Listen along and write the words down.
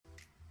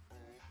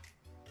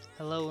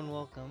Hello and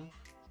welcome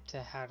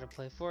to How to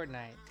Play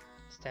Fortnite.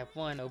 Step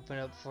 1, open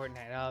up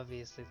Fortnite,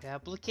 obviously. The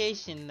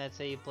application, that's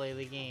how you play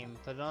the game.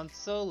 Put it on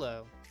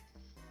solo.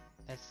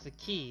 That's the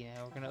key.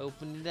 Now we're going to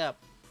open it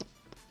up.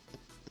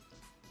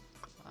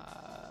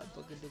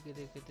 Open,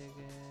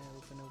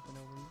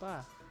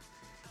 bah.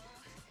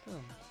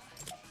 Boom.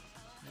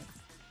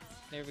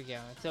 There we go,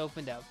 it's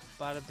opened up.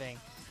 Bada bang.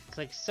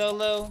 Click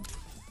solo.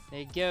 There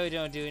you go,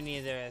 don't do any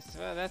of the rest.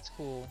 Well, that's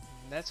cool.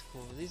 That's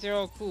cool. These are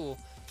all cool.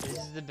 This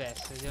is the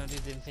best, so don't do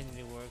the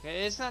infinity work.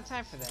 It's not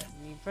time for that.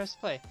 You press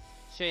play.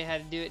 Show you how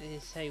to do it.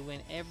 This is how you win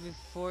every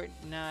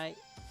Fortnite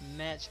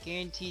match.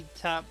 Guaranteed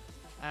top,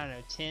 I don't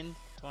know, 10,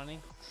 20?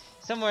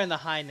 Somewhere in the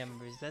high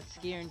numbers. That's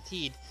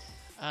guaranteed.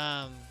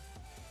 We're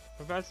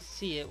about to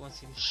see it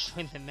once you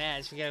win the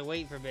match. We gotta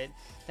wait for a bit.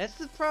 That's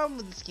the problem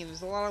with this game.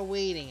 There's a lot of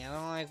waiting. I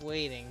don't like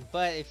waiting.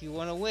 But if you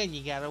want to win,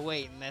 you gotta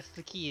wait. And that's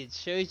the key. It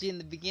shows you in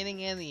the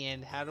beginning and the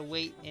end how to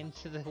wait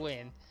into the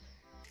win.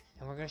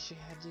 And we're gonna show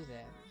you how to do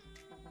that.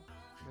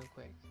 Real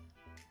quick.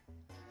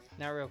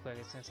 Not real quick,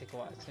 it's gonna take a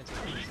while.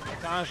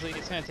 Honestly,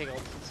 it's gonna take a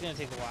while. It's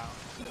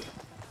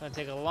gonna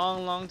take a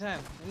long time.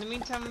 In the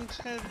meantime, I'm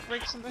just gonna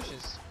break some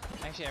bushes.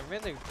 Actually, I'd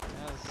rather know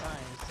the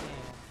signs,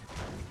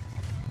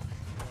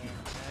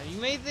 yeah.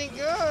 You may think,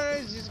 oh,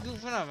 it's just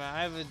goofing off.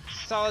 I have a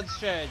solid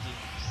strategy.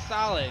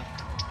 Solid.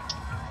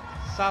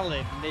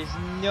 There's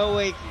no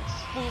way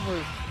it's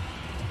foolproof.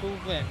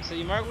 Foolproof. So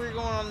you mark where you're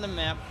going on the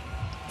map.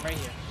 Right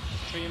here.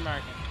 That's where you're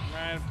marking.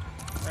 Right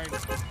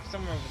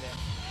somewhere over there.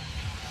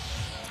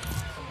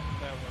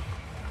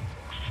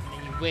 And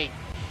then you wait.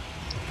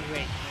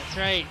 That's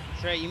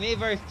right. You may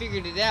have already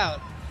figured it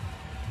out,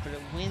 but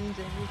it wins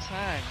every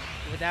time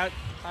without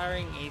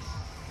firing a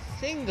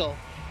single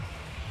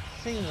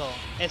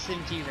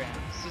SMG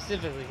round,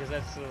 specifically because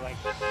that's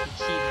like the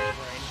cheat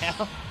right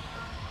now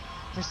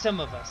for some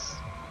of us.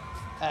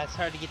 It's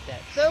hard to get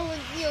that. So,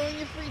 in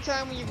your free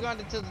time when you've gone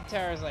to Tilted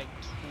Towers like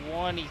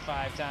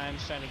 25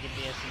 times trying to get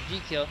the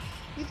SMG kill,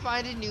 you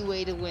find a new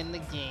way to win the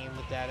game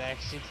without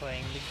actually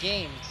playing the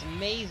game. It's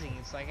amazing.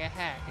 It's like a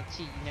hack, a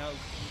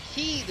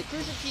cheat. The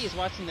crucial key is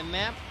watching the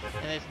map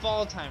and the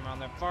fall timer on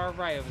the far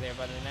right over there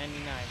by the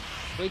 99.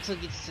 Wait till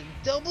it gets to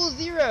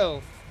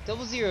 000.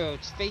 000.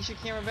 Just face your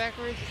camera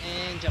backwards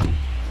and jump.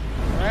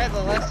 Alright,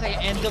 the last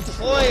second, and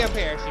deploy a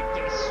parachute.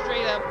 Get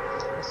straight up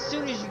as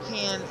soon as you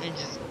can and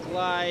just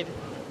glide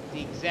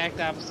the exact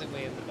opposite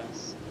way of the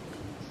bus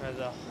for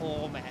the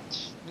whole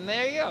match. And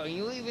there you go.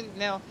 You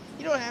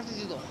don't have to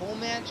do the whole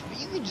match, but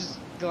you can just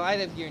glide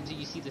up here until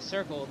you see the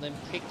circle and then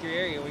pick your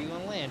area where you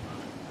want to land.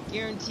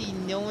 Guarantee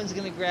no one's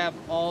going to grab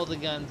all the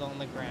guns on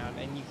the ground,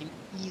 and you can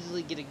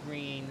easily get a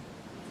green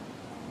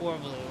or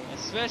blue,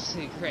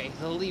 especially gray.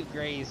 They'll leave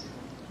grays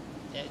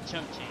at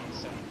chump change,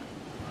 so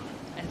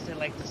as they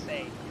like to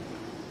say.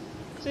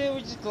 So yeah,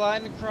 we're just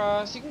gliding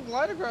across. You can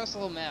glide across the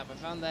whole map. I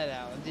found that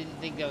out. I didn't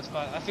think that was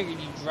possible. I figured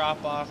you'd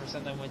drop off or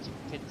something once you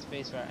hit the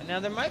spacebar. Now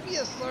there might be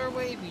a slower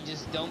way if you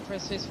just don't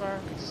press spacebar.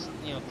 Just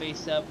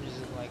face up and just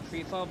like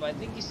free fall. But I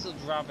think you still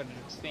drop at an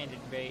expanded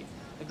rate.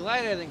 The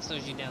glider I think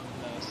slows you down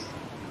the most.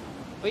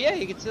 But yeah,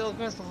 you can sail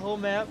across the whole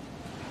map.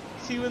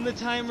 See when the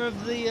timer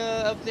of the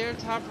up there,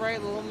 top right,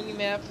 the little mini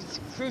map. It's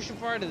a crucial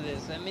part of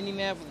this. That mini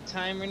map with the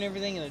timer and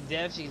everything, and the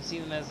depths. You can see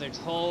them as they're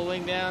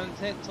tolling down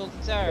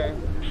Tilted Tower.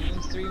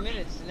 It's 3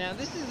 minutes. Now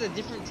this is a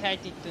different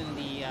tactic than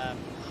the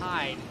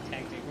hide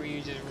tactic, where you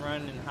just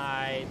run and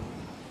hide,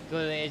 go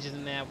to the edge of the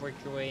map, work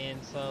your way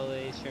in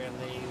slowly,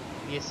 surely.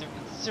 Be a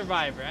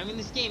survivor. I mean,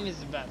 this game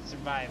is about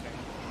surviving.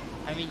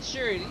 I mean,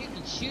 sure, you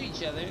can shoot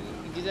each other. You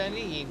can do that in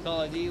any game,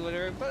 Call of Duty,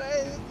 whatever. But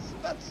it's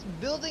about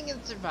building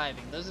and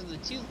surviving. Those are the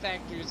two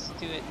factors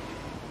to it,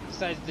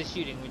 besides the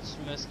shooting, which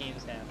most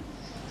games have.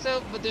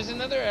 So, but there's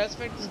another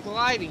aspect, is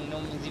gliding. No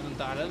one's even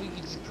thought of. You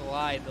can just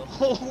glide the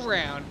whole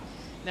round.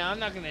 Now, I'm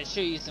not going to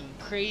show you some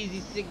crazy,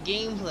 sick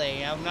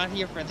gameplay. I'm not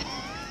here for that.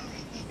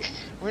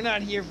 We're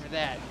not here for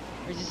that.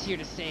 We're just here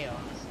to sail.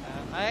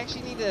 I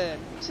actually need to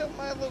tilt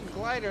my little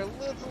glider a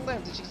little to the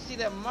left. As you can see,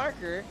 that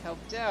marker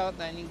helped out.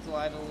 I need to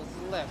glide a little to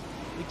the left.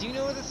 We do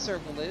know where the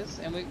circle is,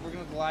 and we're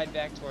going to glide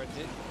back towards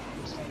it.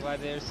 We're just going to glide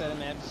to the other side of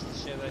the map just to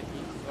show that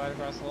you can glide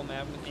across the whole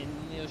map in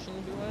the ocean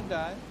if you want to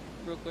die.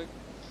 Real quick.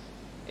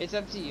 It's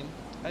up to you.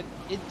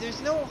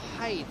 There's no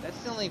height.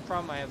 That's the only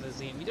problem I have with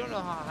this game. You don't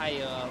know how high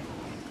you are.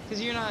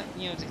 Because you're not,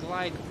 to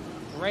glide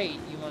great,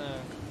 you want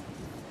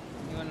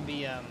to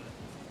be,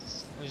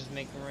 we'll just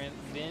make a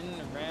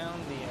bin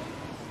around the,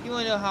 you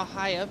want to know how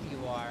high up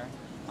you are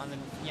on the,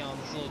 on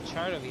this little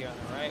chart over here on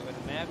the right where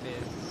the map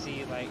is, to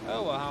see like,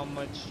 oh, well, how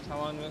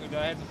long do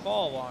I have to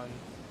fall on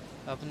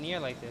up in the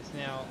air like this?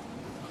 Now,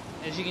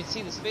 as you can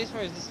see, the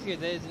spacebar has disappeared.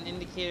 That is an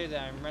indicator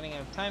that I'm running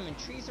out of time and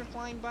trees are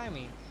flying by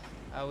me.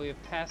 We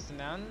have passed the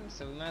mountain,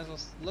 so we might as well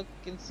look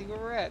and see where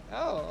we're at.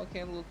 Oh, okay,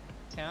 a little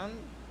town.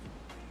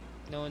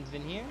 No one's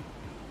been here,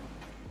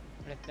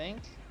 I think.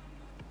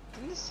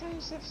 Didn't this town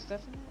used to have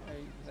stuff in it? Or,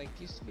 like,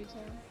 used to be a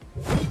town?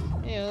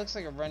 Yeah, it looks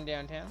like a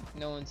rundown town.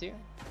 No one's here.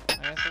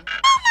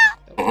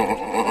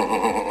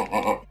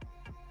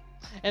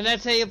 And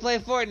that's how you play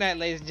Fortnite,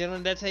 ladies and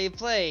gentlemen. That's how you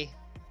play.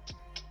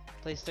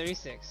 Place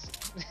 36.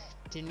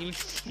 Didn't even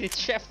see the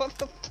trap on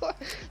the floor.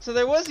 So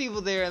there was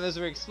people there and those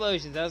were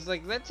explosions. I was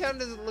like, that town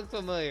doesn't look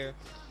familiar.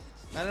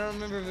 I don't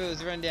remember if it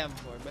was run down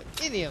before, but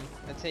idiom.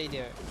 That's how you do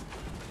it.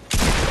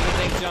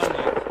 Thank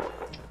John Wick.